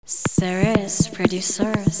There is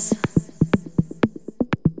producers.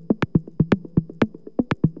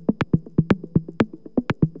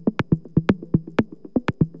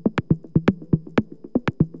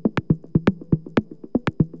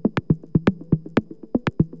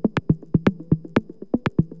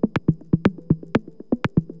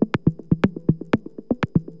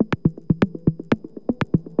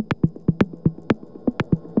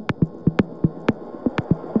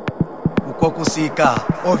 Kokusika,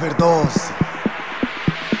 overdose.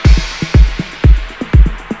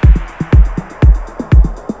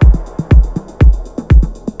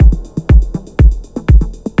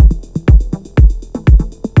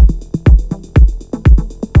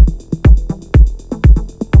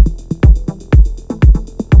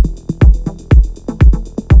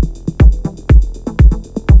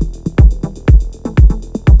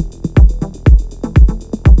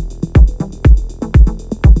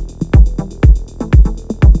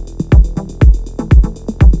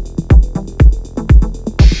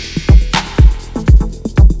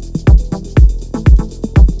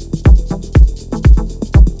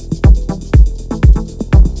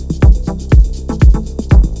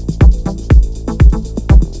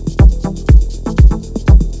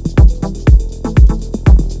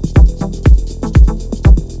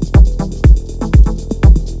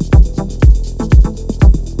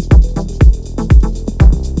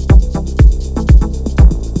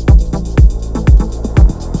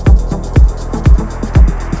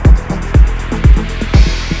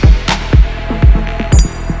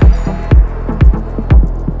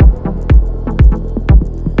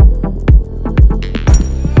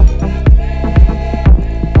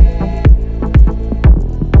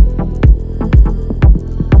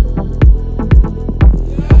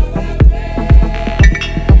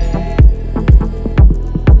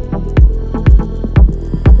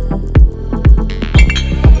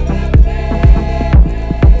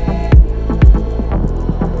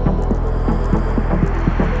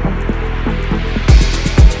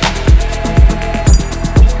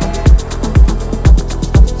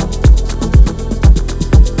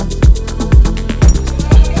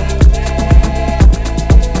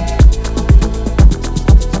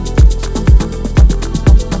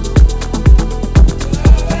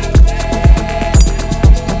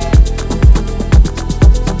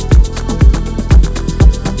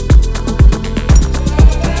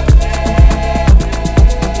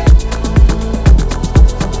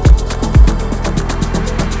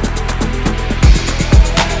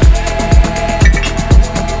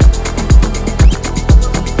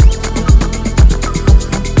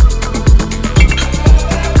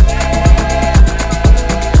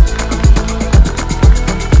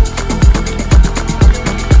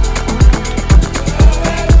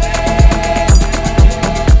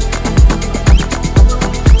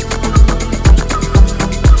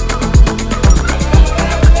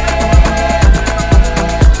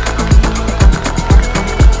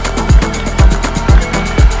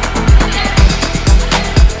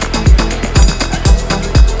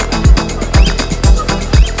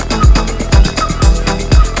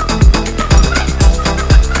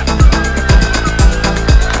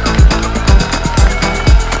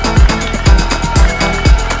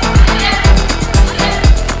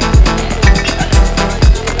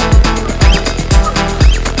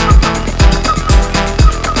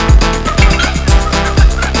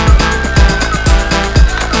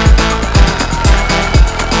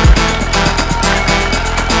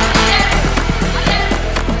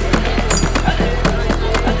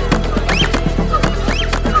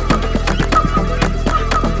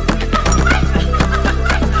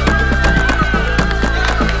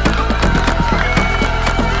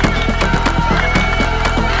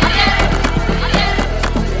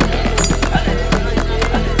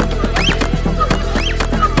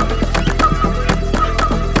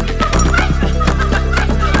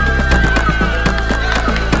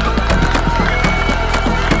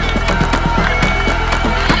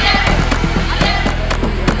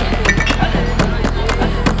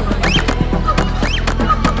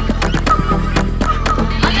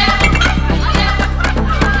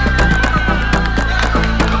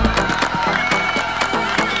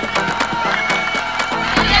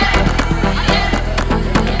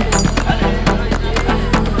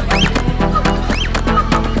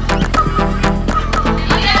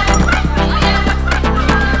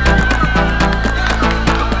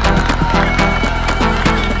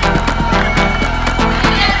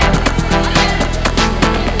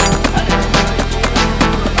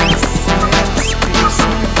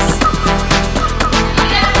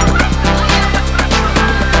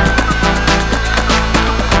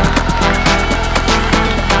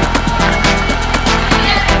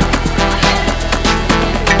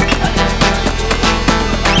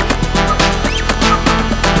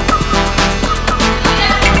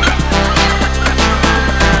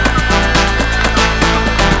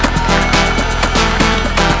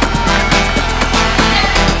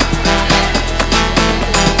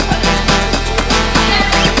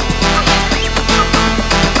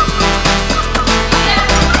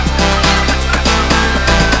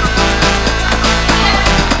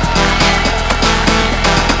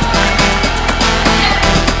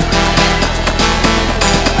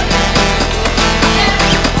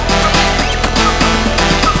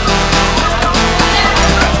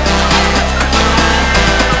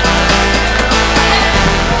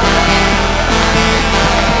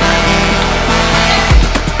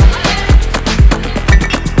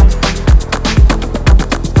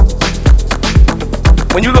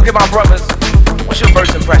 Nigga, my brothers, what's your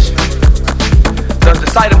first impression? Does the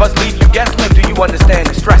sight of us leave you guessing, or do you understand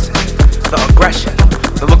the stressing, the aggression,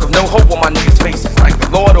 the look of no hope on my niggas' faces? Like the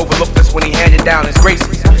Lord overlooked us when he handed down his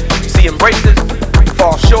graces. You see embraces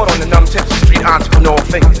fall short on the numb tips of street entrepreneurial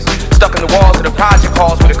fingers. Stuck in the walls of the project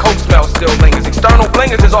halls where the coke smell still lingers. External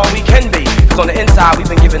blingers is all we can be, cause on the inside we've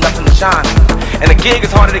been given nothing to shine on. And the gig is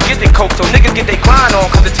harder to get than coke, so niggas get their climb on.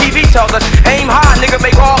 Cause the TV tells us, aim high, nigga,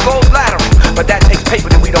 make all goals lateral. But that takes paper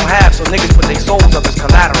that we don't have, so niggas put their souls up as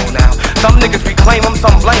collateral now. Some niggas reclaim them,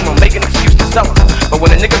 some blame them, make an excuse to sell them. But when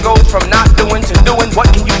a nigga goes from not doing to doing, what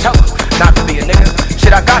can you tell him? Not to be a nigga.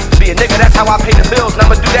 Shit, I got to be a nigga, that's how I pay the bills. And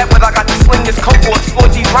I'ma do that whether I got to sling this coke or exploit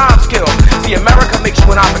these rhyme skills. See, America makes you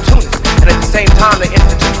an opportunist, and at the same time they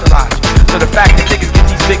institutionalize you. So the fact that niggas get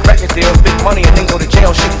these big record deals, big money, and then go to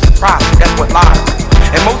jail shouldn't surprise you. That's what lies.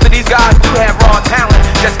 And most of these guys do have raw talent,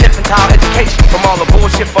 just infantile education from all the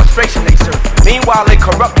bullshit frustration they serve. Meanwhile, they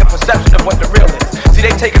corrupt your perception of what the real is. See,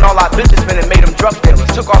 they taken all our businessmen and made them drug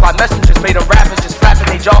dealers. Took all our messengers, made them rappers, just flapping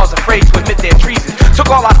their jaws, afraid to admit their treason.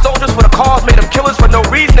 Took all our soldiers for the cause, made them killers for no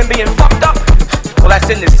reason and being fucked up. Well, that's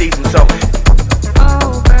in this season, so.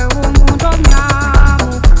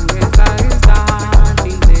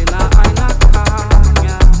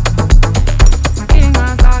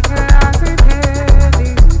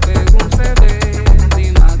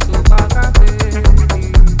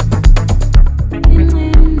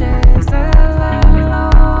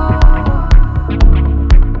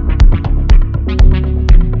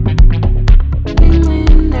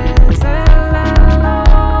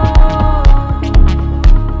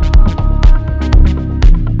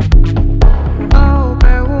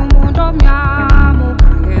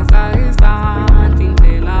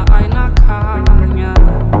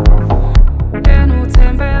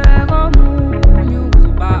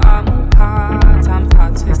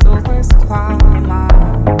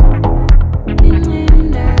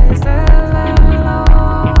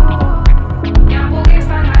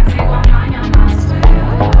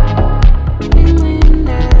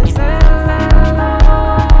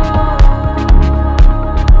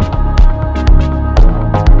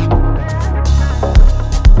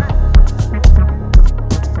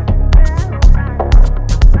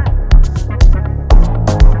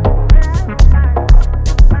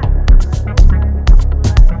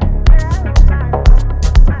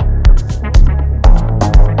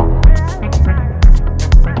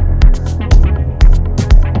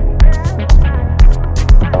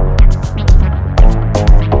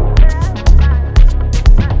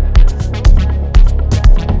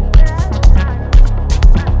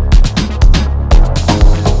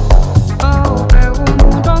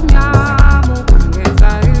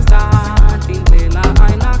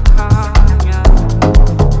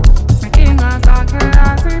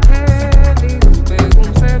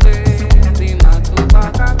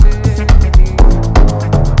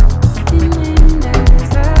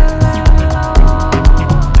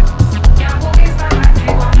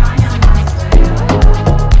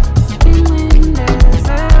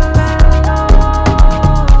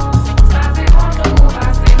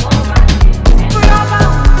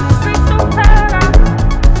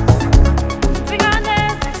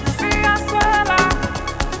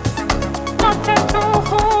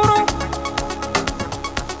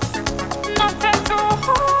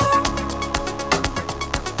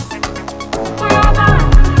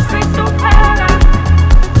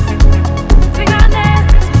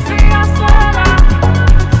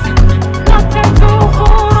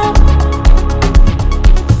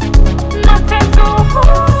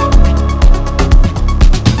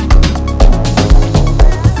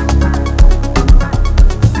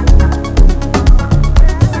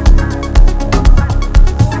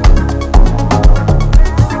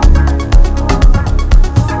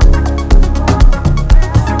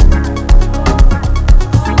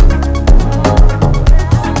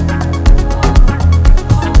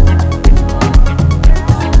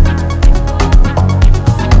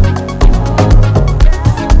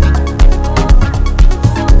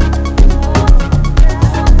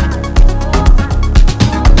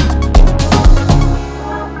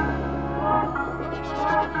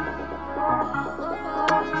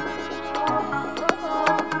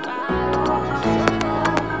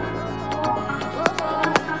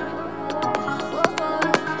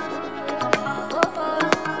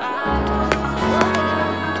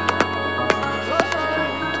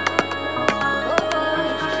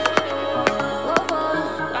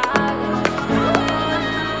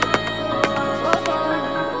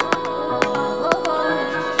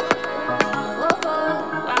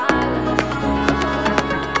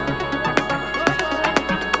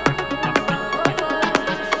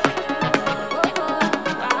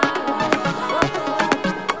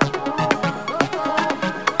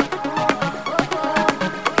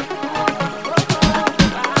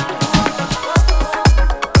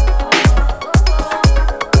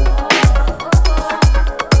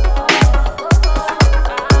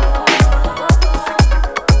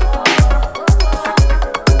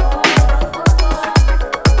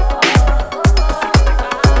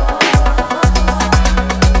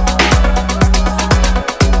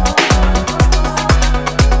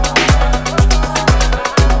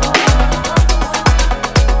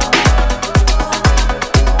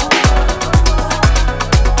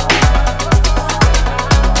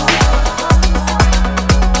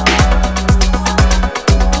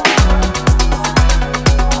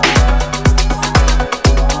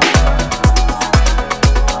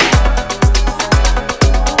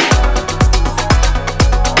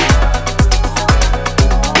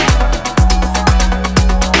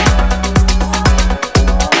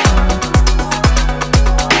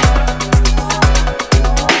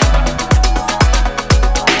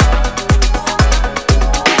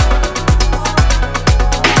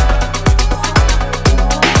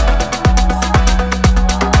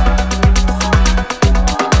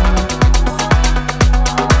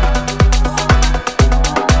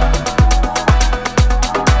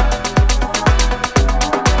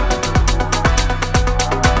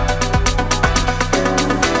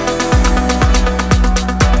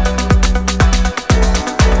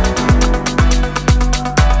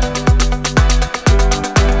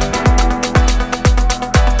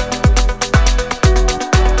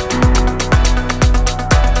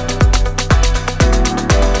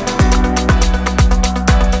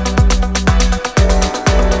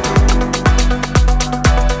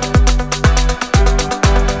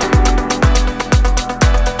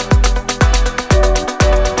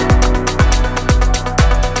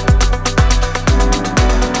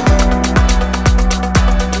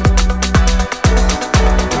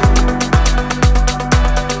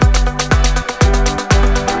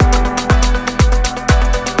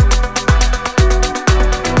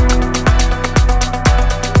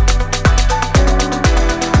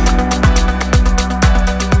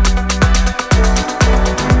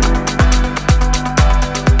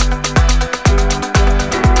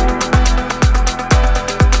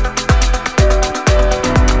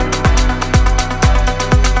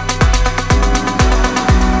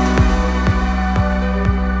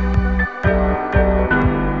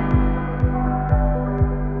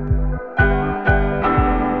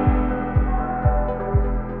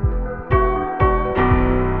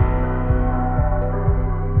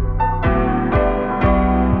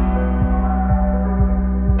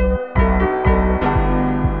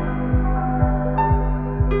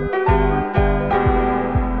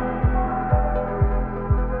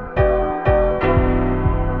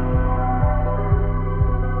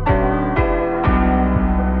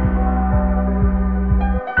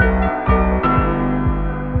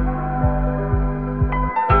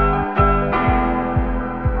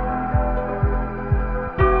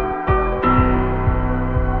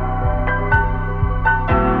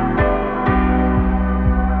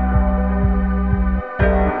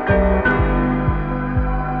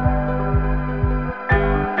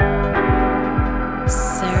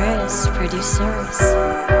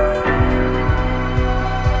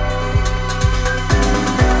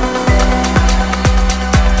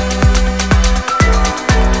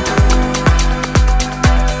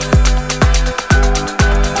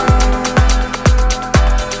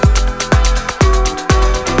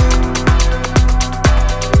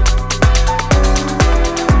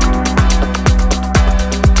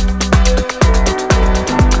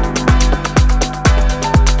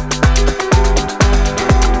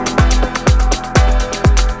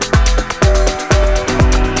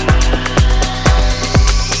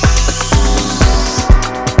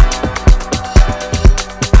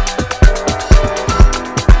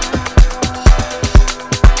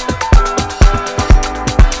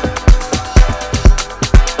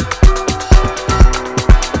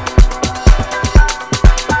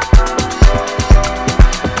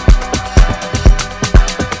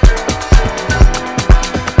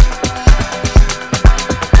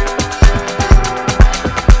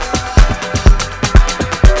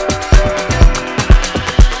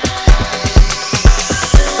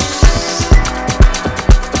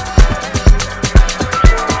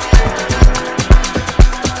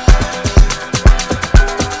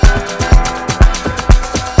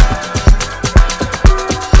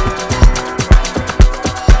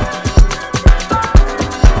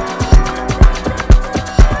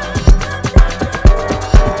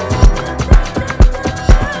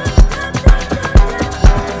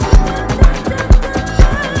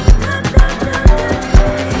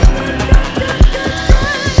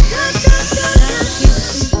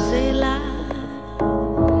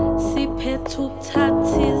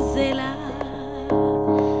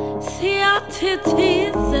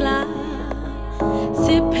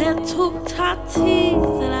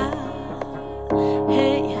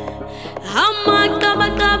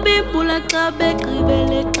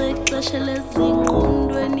 begqibele xexesha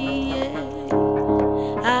lezingqondweni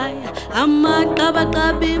hayi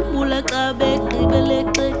amaqabaqaba imbula xa begqibele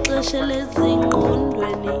xexesha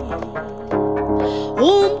lezingqondweni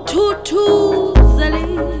umthuthuzeli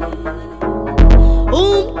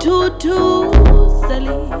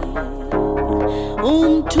umthuthuzeli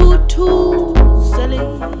umthuthuzeli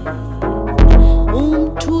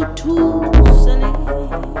umthuthuzeli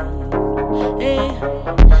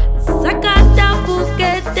sakata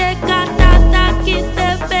bukete katata kite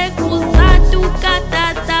bekuzatu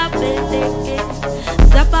katata bedeke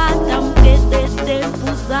zapata mkete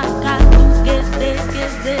tempuzakatu kete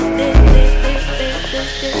kezete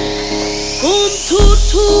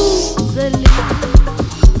umthuthuzeli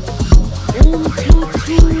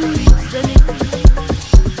umthuthuzeli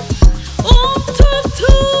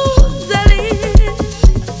umthuthuzeli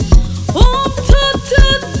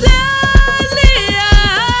umthuthuzeli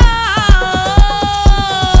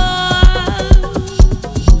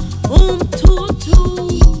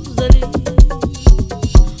umthuthuzeli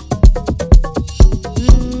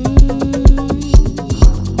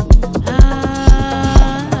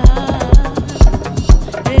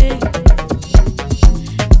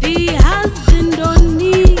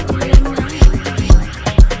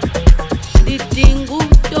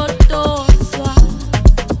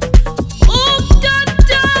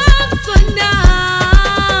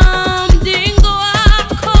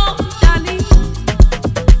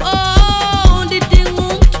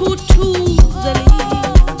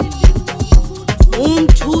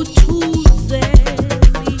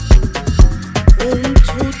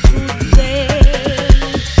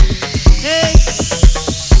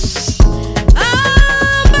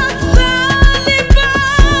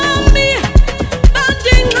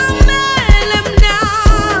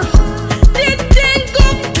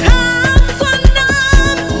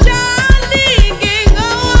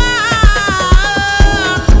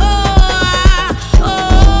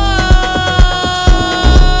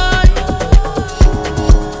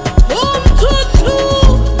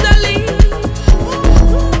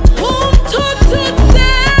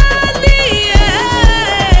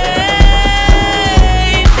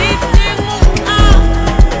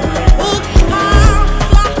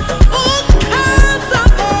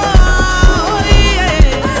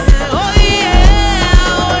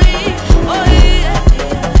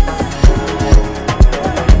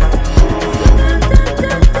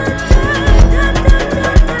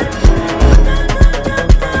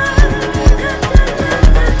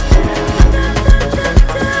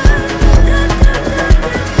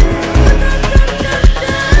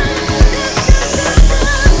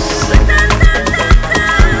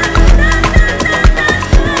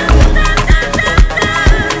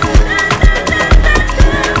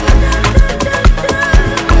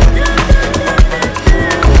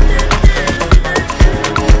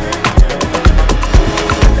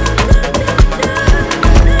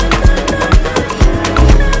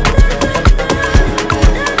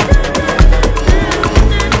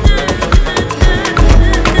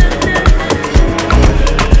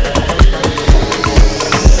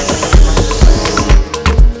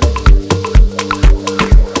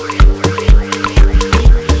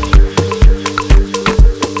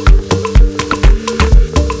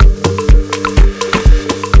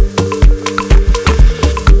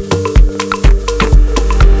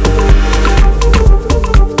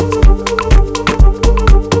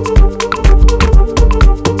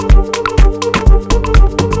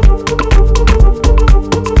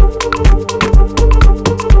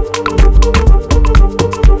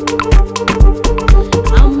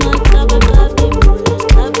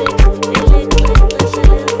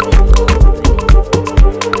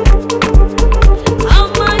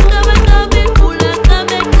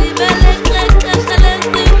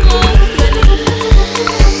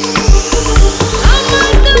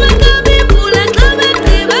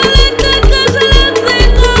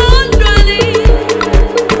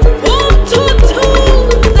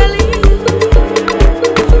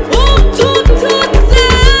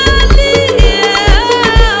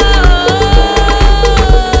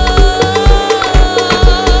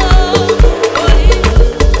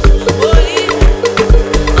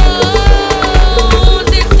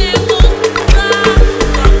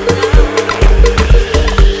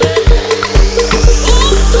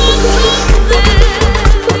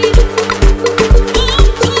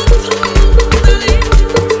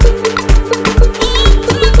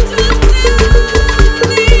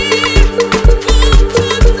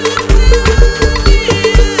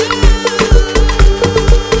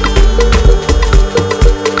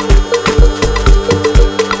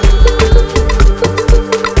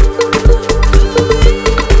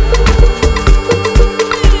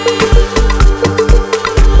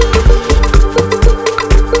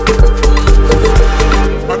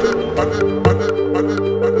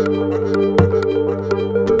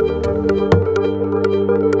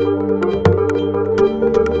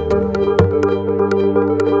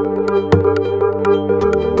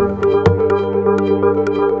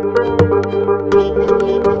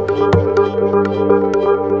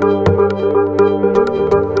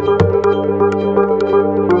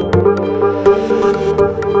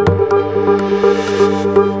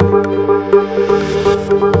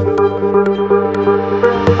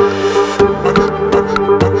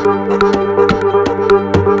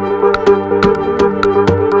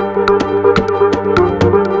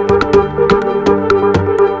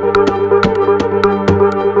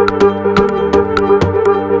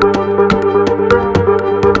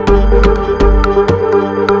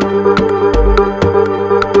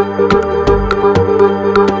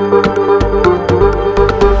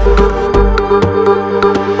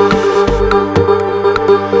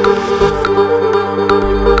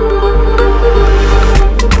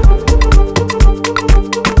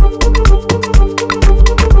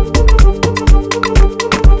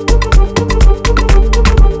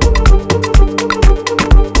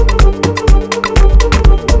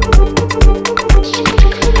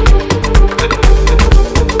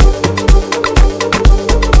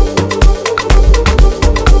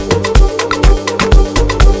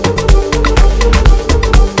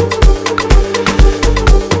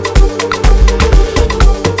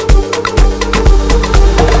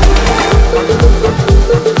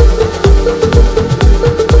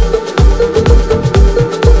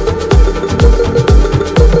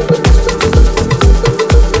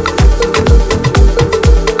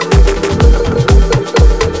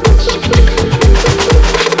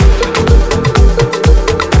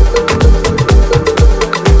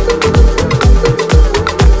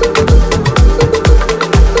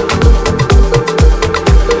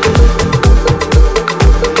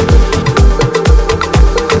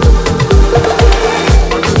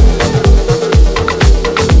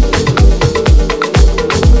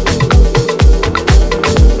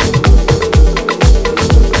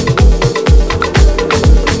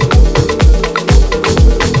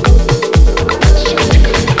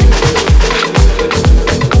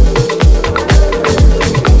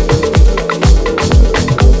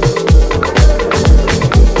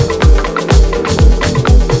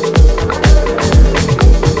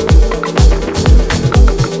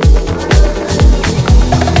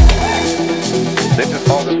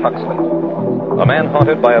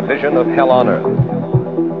haunted by a vision of hell on earth.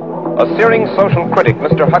 A searing social critic,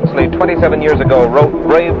 Mr. Huxley, 27 years ago, wrote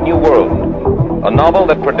Brave New World, a novel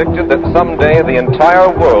that predicted that someday the entire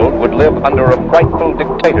world would live under a frightful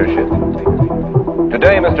dictatorship.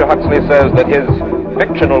 Today, Mr. Huxley says that his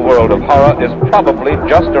fictional world of horror is probably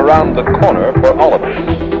just around the corner for all of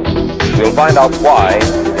us. We'll find out why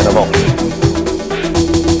in a moment.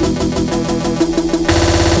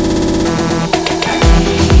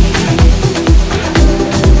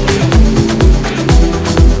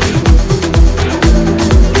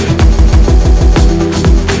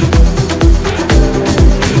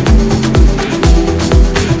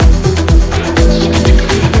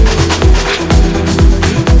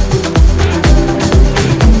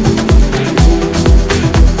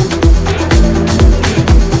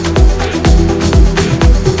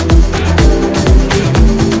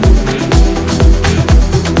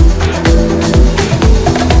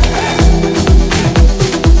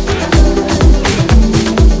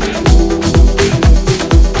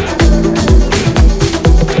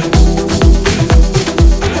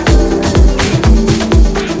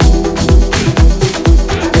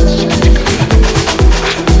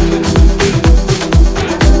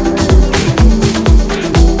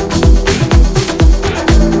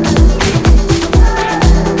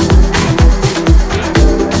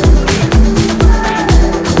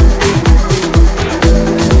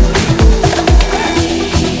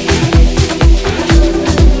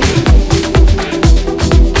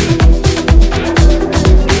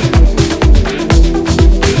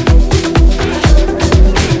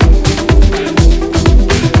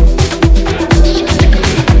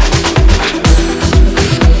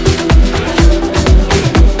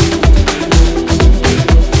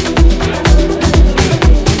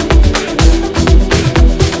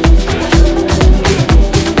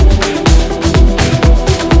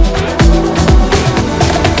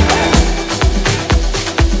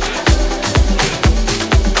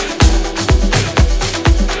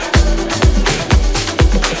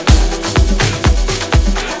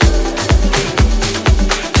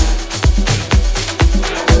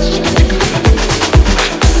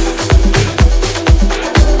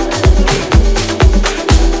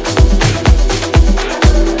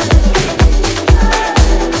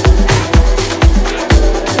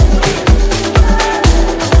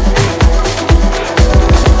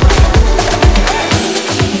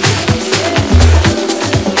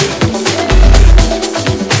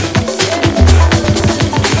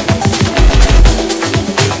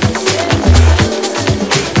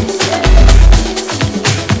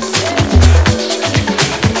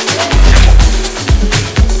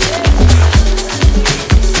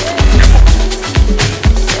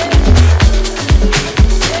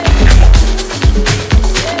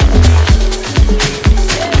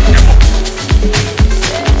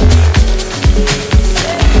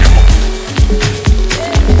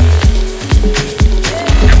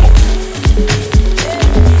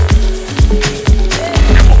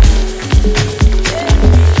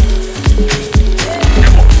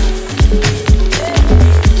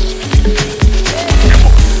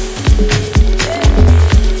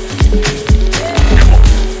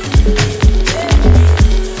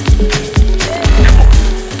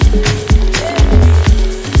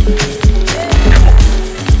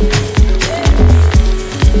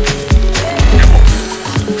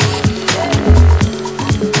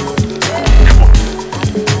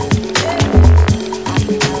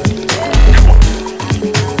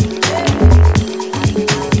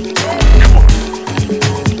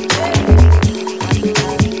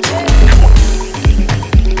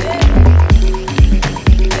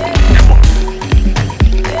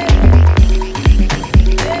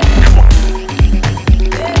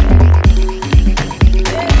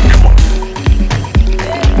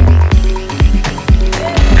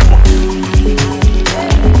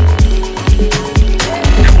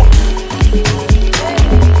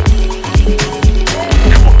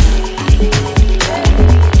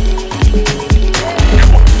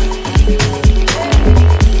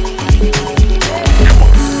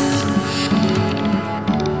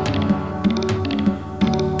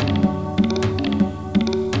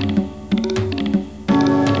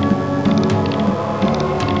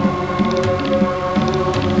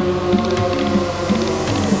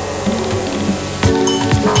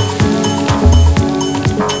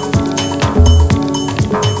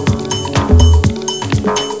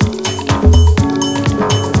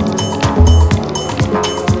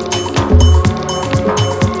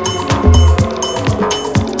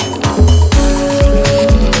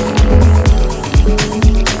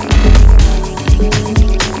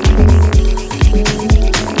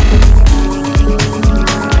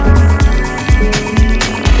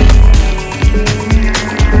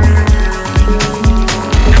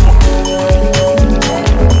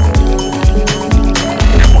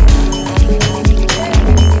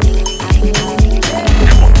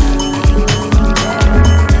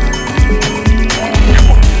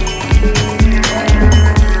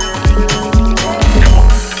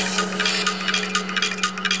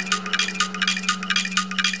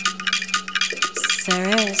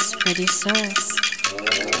 producers.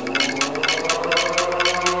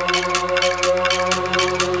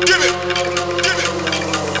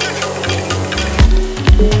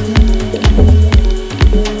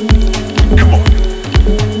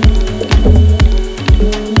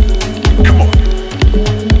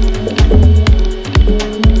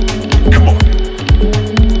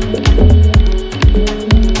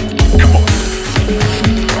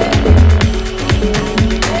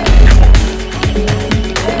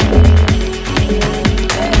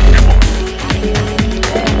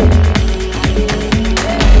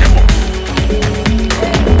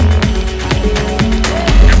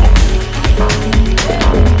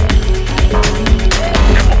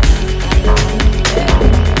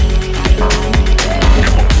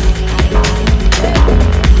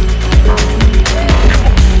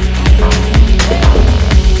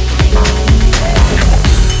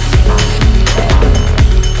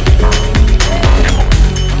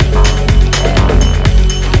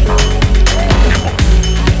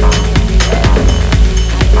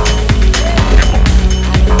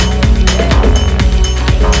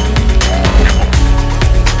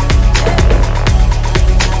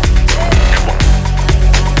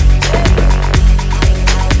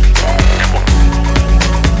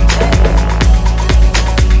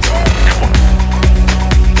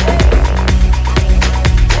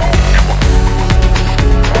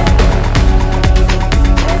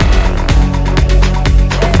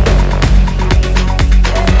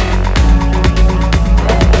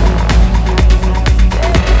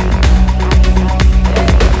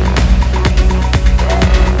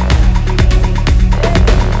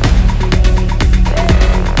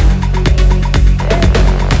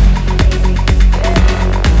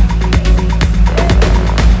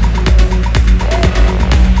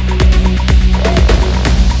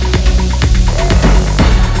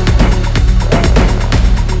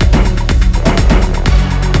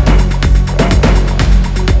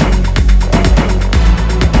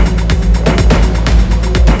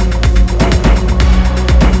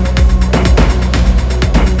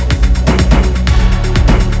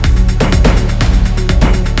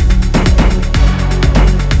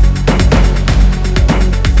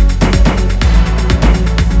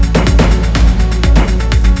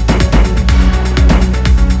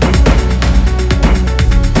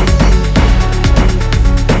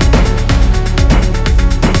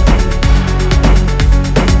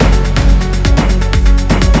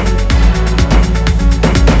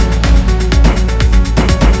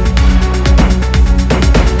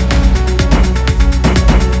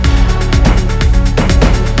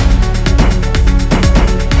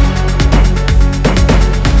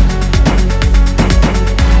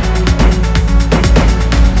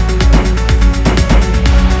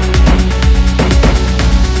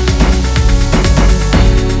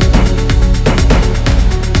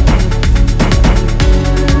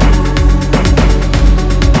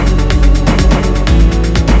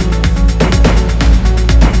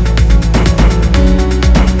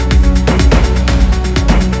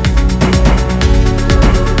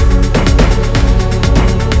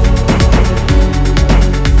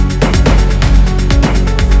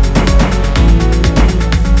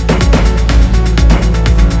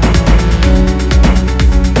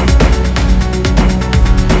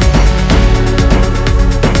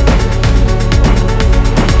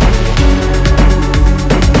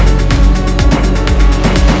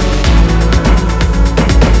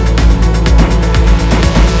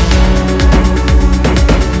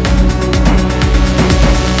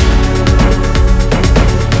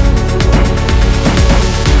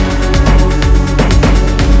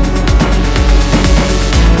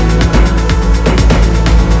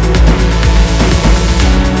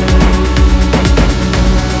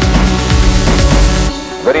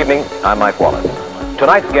 Good evening, I'm Mike Wallace.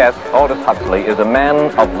 Tonight's guest, Aldous Huxley, is a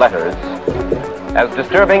man of letters, as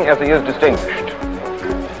disturbing as he is distinguished.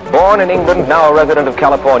 Born in England, now a resident of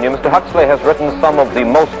California, Mr. Huxley has written some of the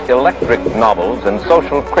most electric novels and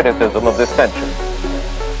social criticism of this century.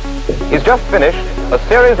 He's just finished a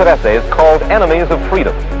series of essays called Enemies of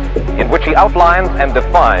Freedom, in which he outlines and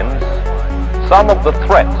defines some of the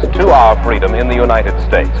threats to our freedom in the United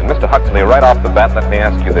States. And Mr. Huxley, right off the bat, let me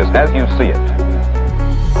ask you this. As you see it,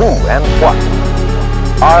 who and what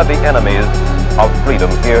are the enemies of freedom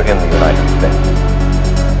here in the United States?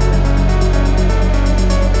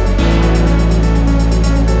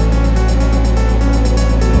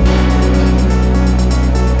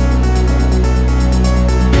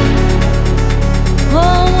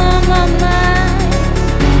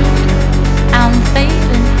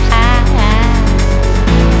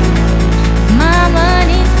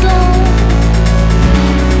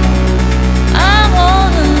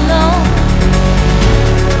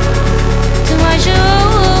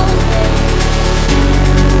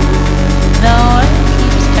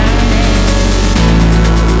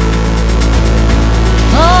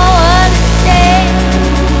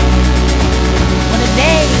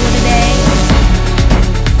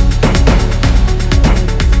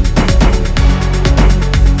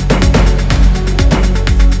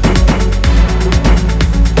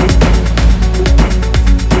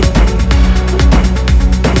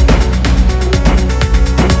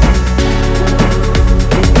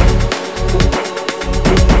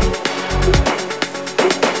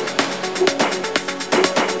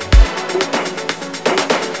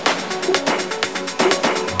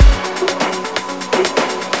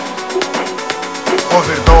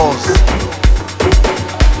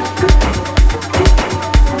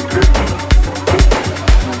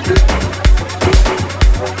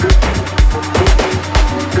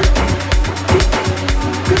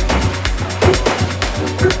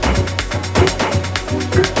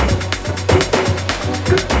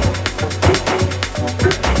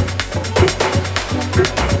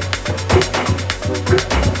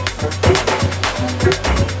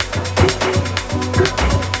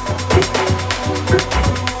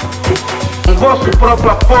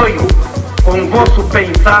 próprio apoio, com o vosso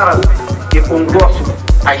pensar e com o vosso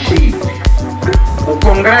agir. O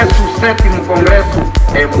Congresso, o 7º Congresso,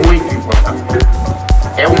 é muito importante.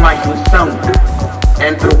 É uma junção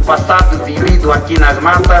entre o passado vivido aqui nas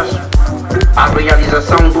matas, a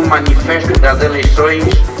realização do manifesto das eleições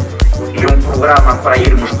e um programa para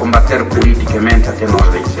irmos combater politicamente até nós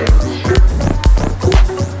vencermos.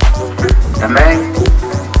 Também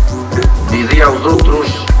dizia aos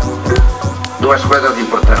outros duas coisas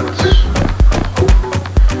importantes.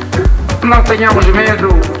 Não tenhamos medo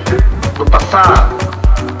do passado.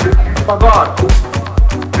 Agora,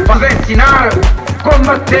 fazer ensinar,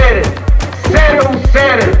 combater, ser ou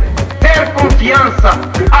ser, ter confiança,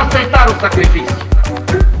 aceitar o sacrifício.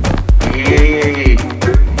 E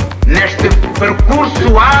neste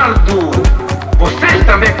percurso árduo, vocês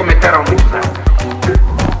também cometeram muitos erros.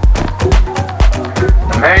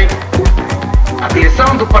 Também a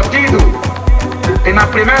direção do partido, que na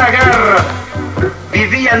Primeira Guerra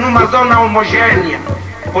vivia numa zona homogénea,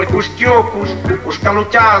 porque os tiocos, os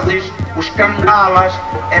caluchazes, os cangalas,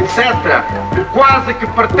 etc., quase que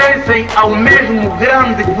pertencem ao mesmo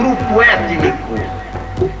grande grupo étnico.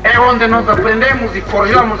 É onde nós aprendemos e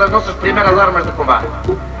forjamos as nossas primeiras armas de combate.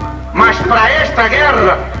 Mas para esta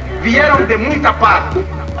guerra vieram de muita parte.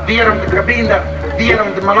 Vieram de Cabinda,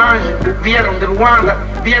 vieram de Malange, vieram de Luanda,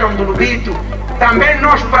 vieram de Lubito. Também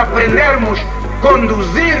nós, para aprendermos,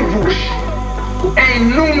 conduzir-vos em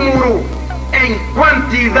número, em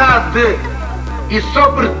quantidade e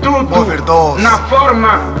sobretudo overdose, na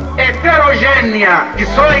forma heterogênea que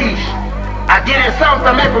sois. A direção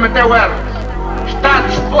também cometeu erros. Está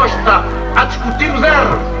disposta a discutir os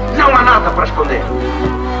erros. Não há nada para esconder.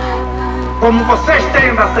 Como vocês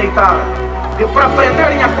têm de aceitar que para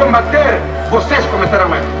aprenderem a combater, vocês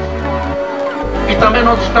cometeram erros. E também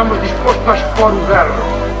nós estamos dispostos a expor os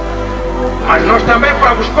erros. Mas nós também,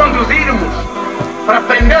 para vos conduzirmos, para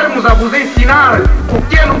aprendermos a vos ensinar o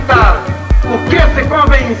que é lutar, o que é se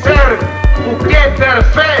convencer, o que é ter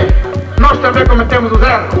fé, nós também cometemos os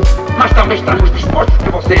erros. Mas também estamos dispostos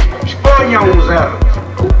que vocês exponham os erros.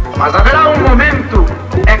 Mas haverá um momento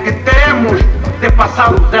em que teremos de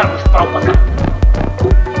passar os erros para o passado.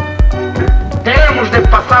 Teremos de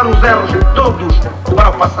passar os erros todos para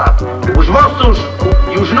o passado. Os vossos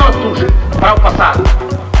e os nossos para o passado.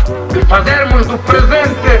 E fazermos do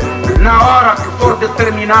presente, na hora que for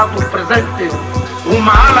determinado o presente,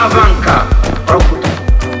 uma alavanca para o futuro.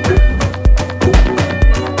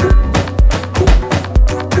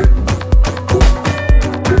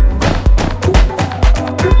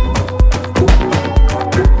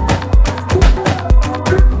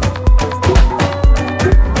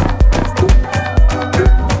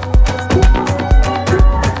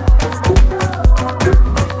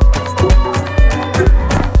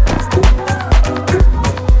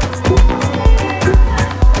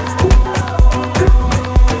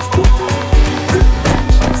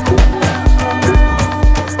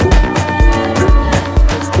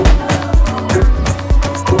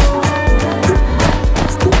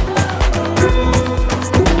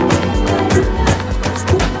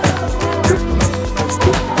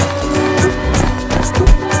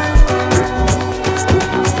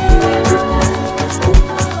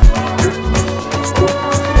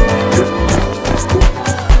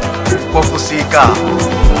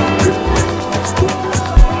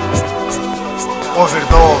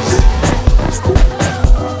 Overdose.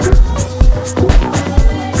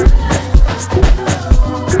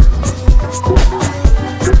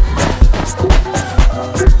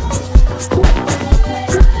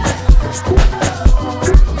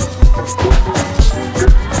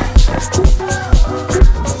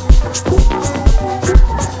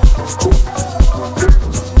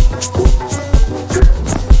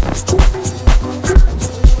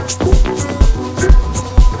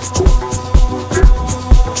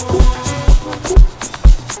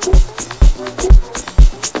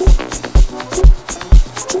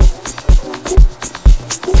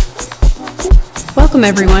 Welcome,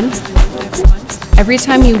 everyone. Every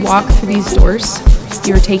time you walk through these doors,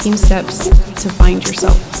 you are taking steps to find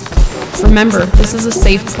yourself. Remember, this is a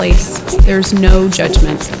safe place. There's no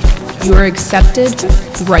judgment. You are accepted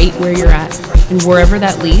right where you're at, and wherever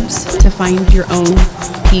that leads, to find your own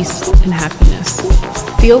peace and happiness.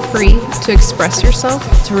 Feel free to express yourself,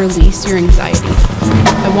 to release your anxiety.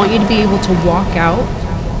 I want you to be able to walk out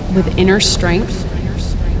with inner strength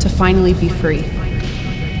to finally be free.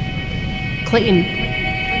 Clayton,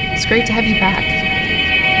 it's great to have you back.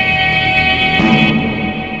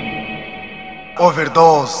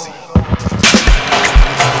 Overdose.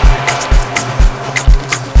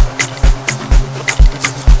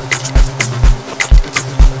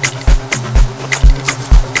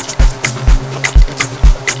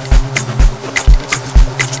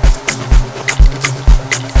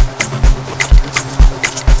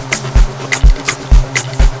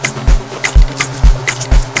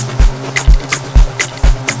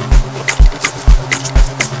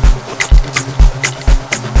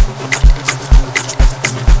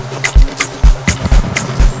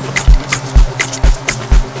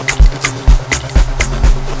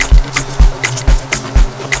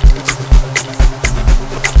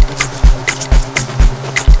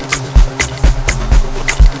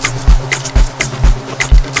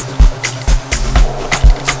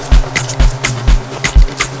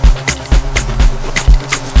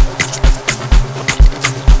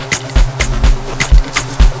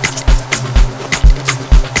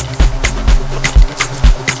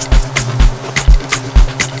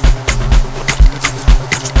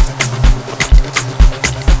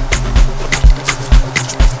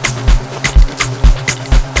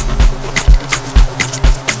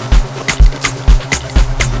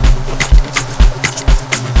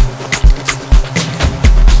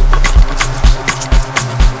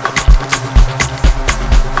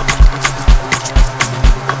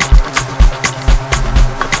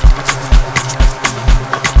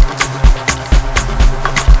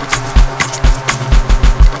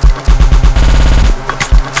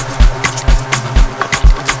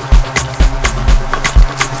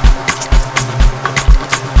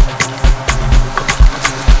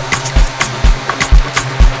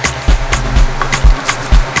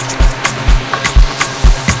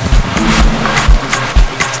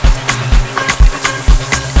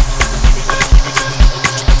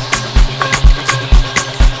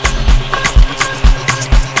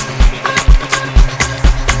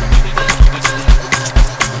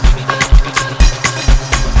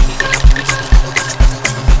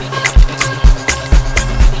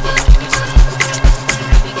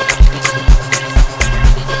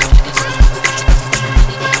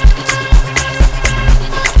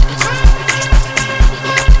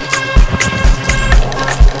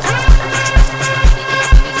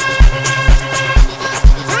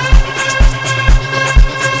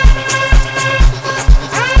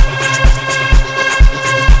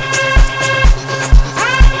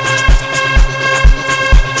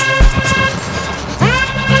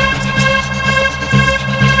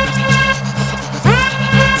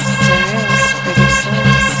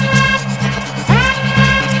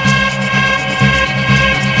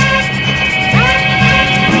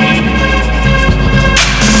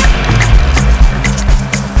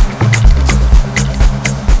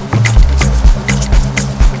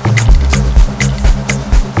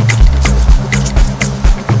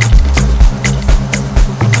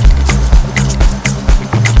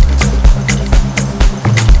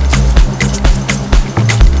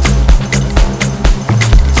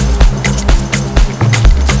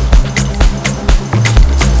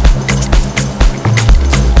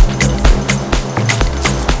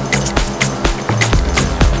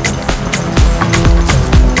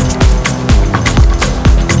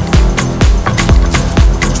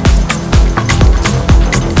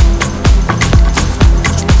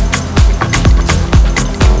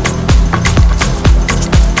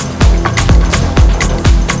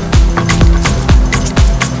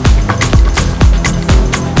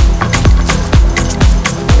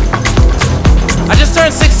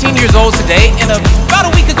 goes today, and about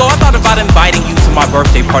a week ago I thought about inviting you to my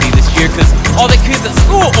birthday party this year, because all the kids at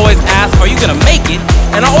school always ask, are you gonna make it?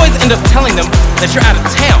 And I always end up telling them that you're out of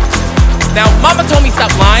town. Now, Mama told me stop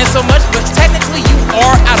lying so much, but technically you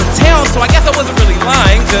are out of town, so I guess I wasn't really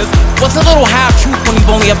lying, because what's a little half-truth when you've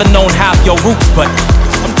only ever known half your roots? But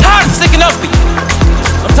I'm tired of sticking up for you.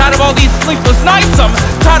 I'm tired of all these sleepless nights. I'm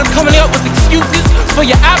tired of coming up with excuses for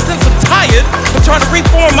your absence. I'm tired of trying to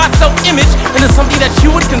reform my self-image into something that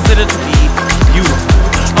you would consider to be beautiful.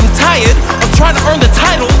 I'm tired of trying to earn the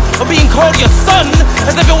title of being called your son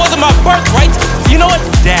as if it wasn't my birthright. So you know what,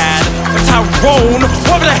 Dad, or Tyrone,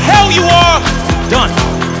 whoever the hell you are, done.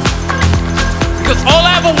 Because all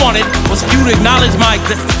I ever wanted was for you to acknowledge my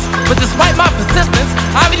existence. But despite my persistence,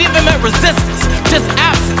 I haven't even met resistance, just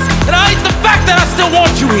absence. And I hate the fact that I still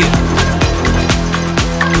want you here.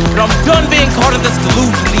 But I'm done being caught in this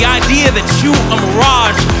delusion. The idea that you, a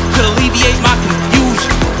mirage, could alleviate my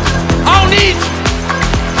confusion. I don't need you.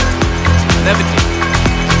 Never did.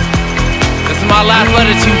 This is my last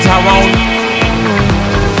letter to you, Tyrone.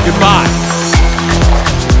 Goodbye.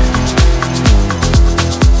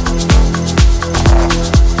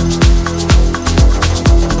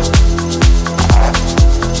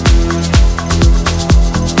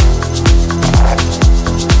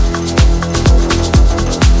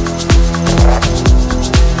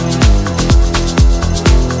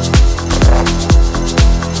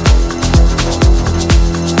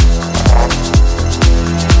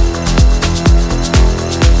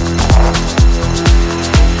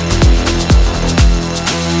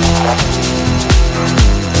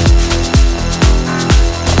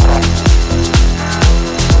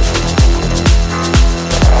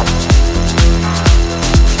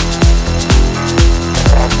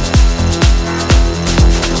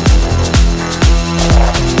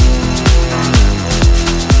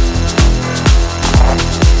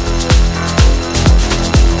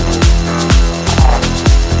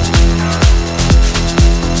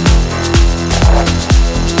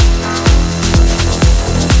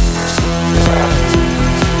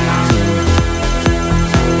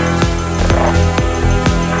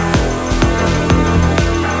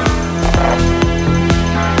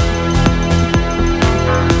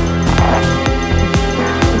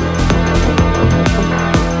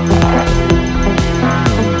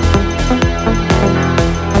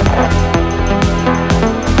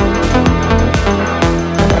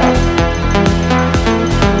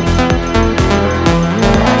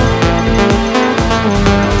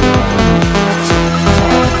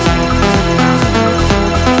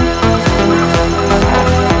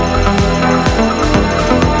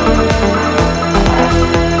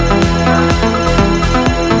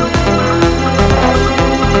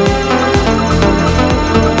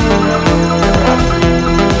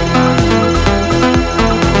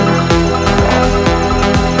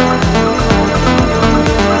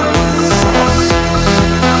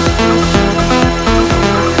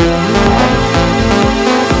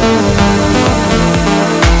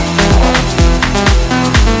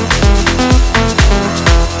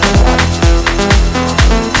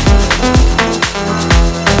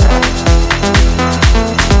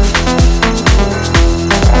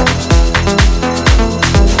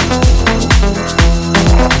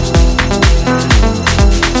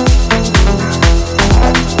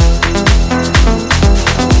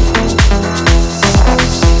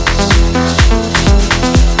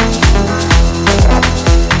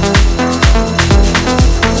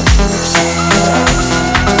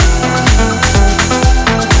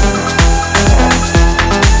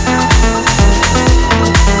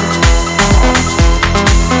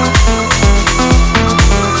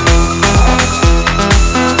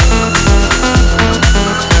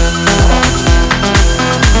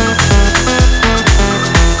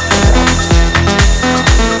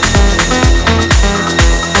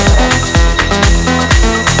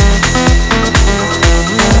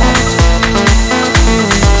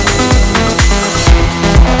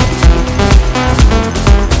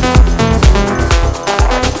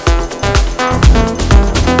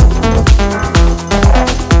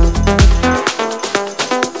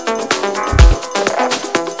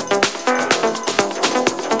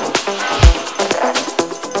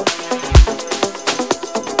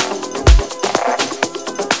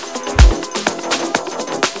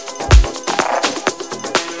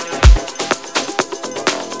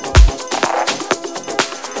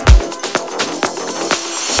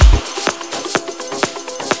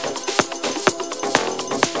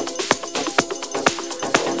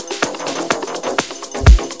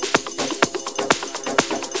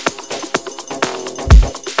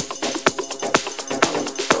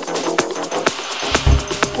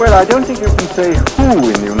 Well, I don't think you can say who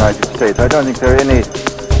in the United States. I don't think there are any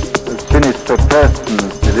sinister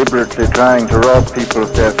persons deliberately trying to rob people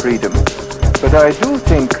of their freedom. But I do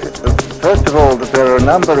think, first of all, that there are a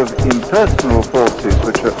number of impersonal forces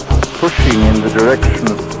which are pushing in the direction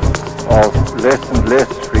of less and less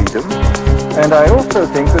freedom. And I also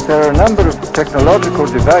think that there are a number of technological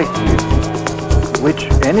devices which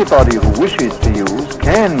anybody who wishes to use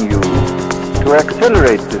can use to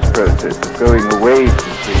accelerate this process of going away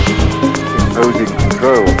from freedom, imposing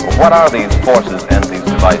control. What are these forces and these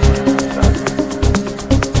devices?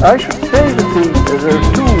 I should say that there are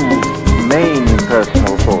two main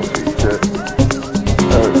impersonal forces.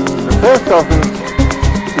 The first of them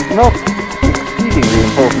is not exceedingly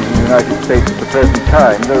important in the United States at the present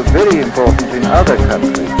time, though very important in other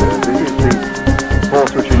countries. This is the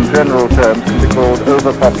force which in general terms can be called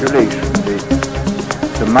overpopulation,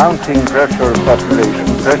 the mounting pressure of population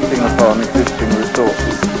pressing upon existing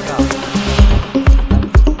resources.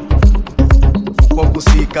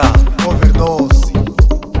 Kokusika, overdose.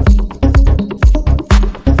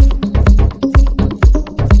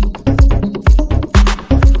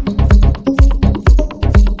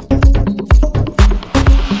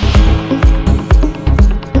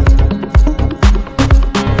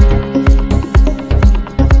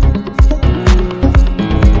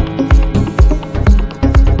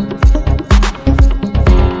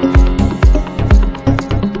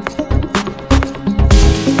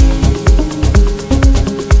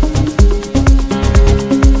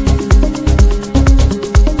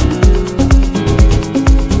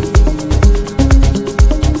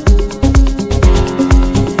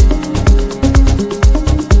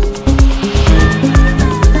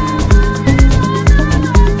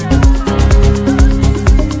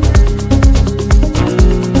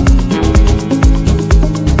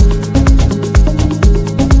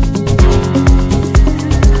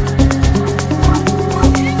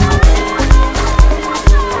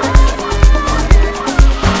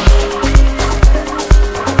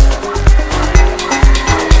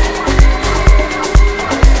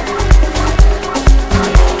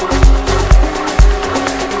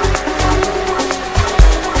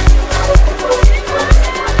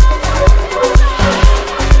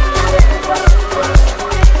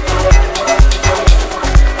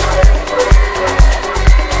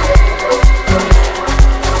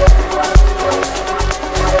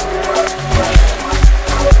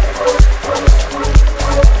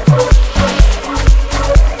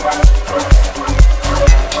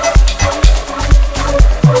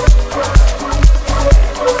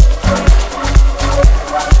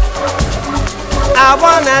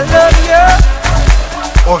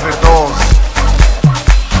 Overdose.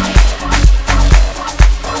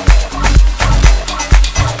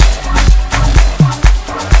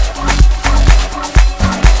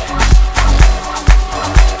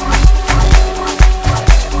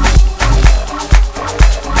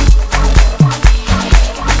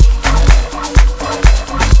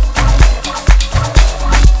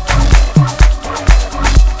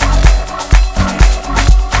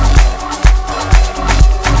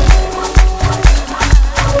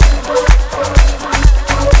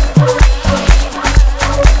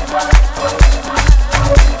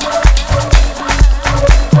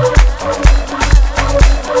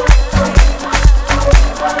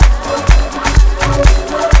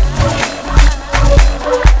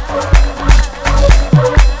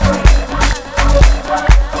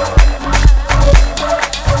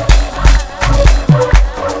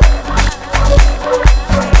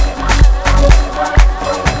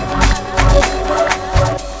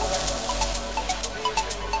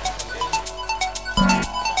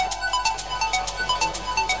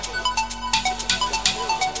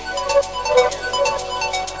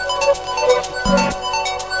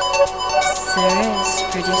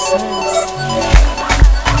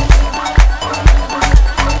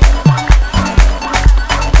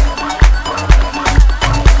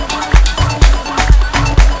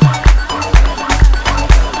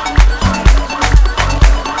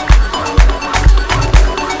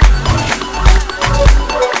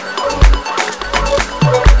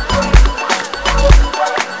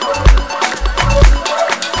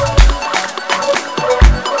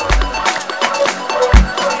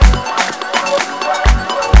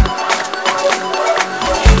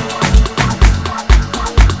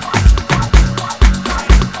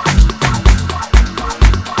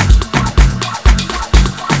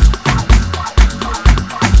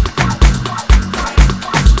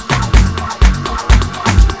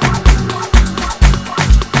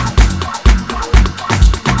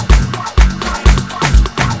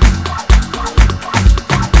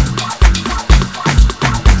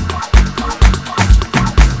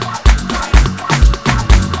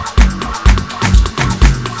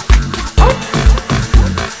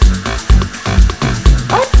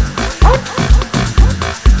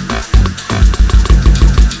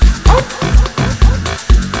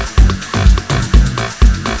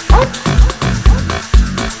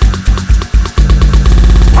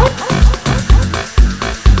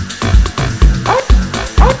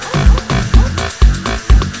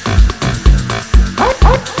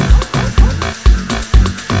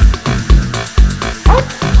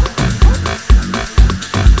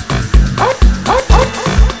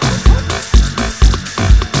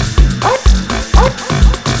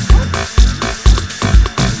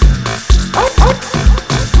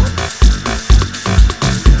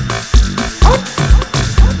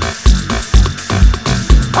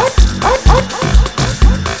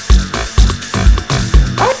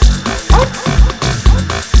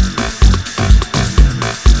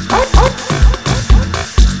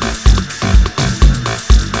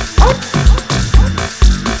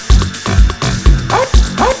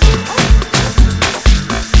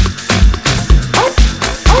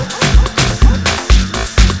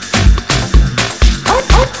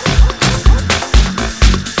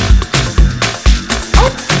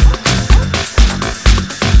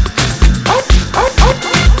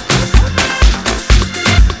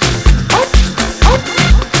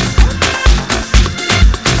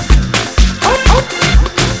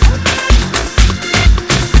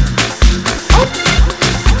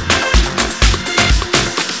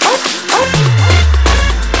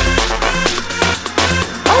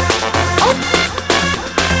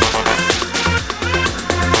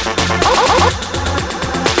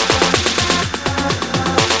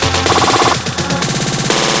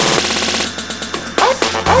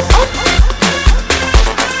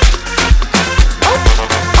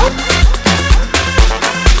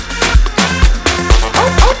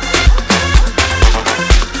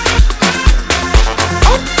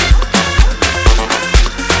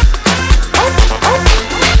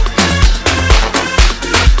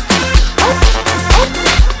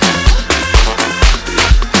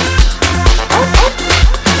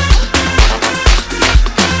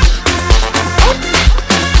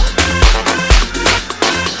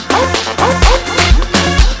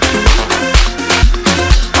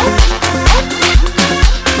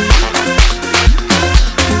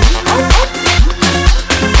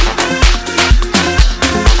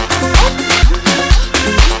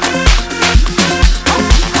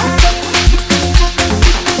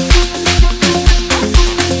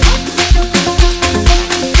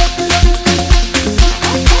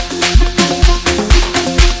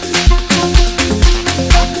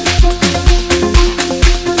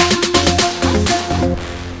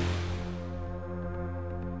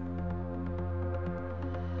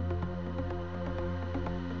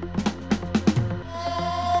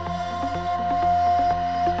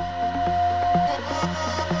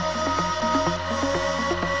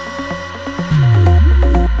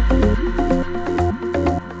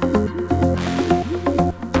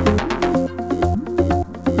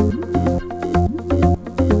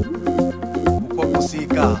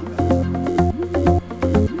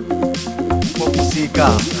 Kusika,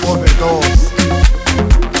 overdose.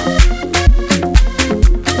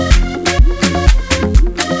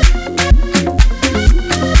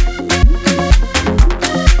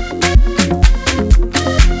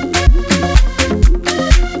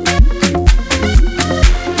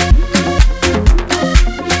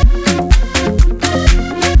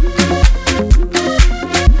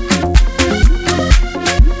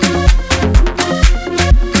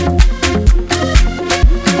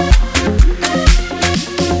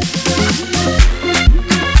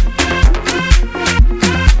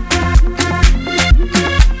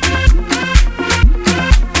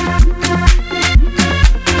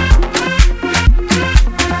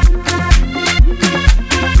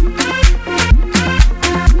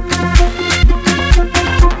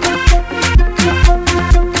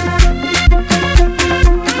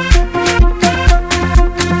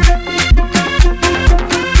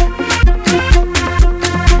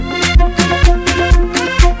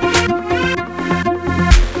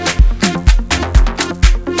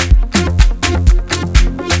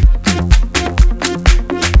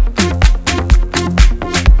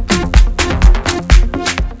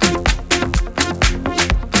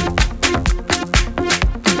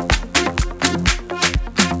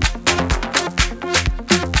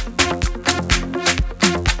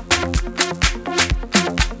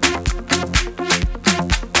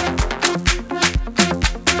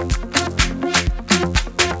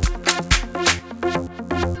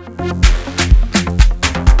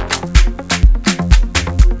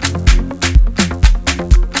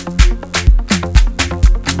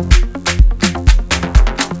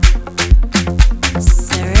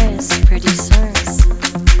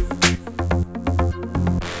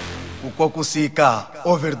 Kusika,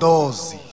 overdose.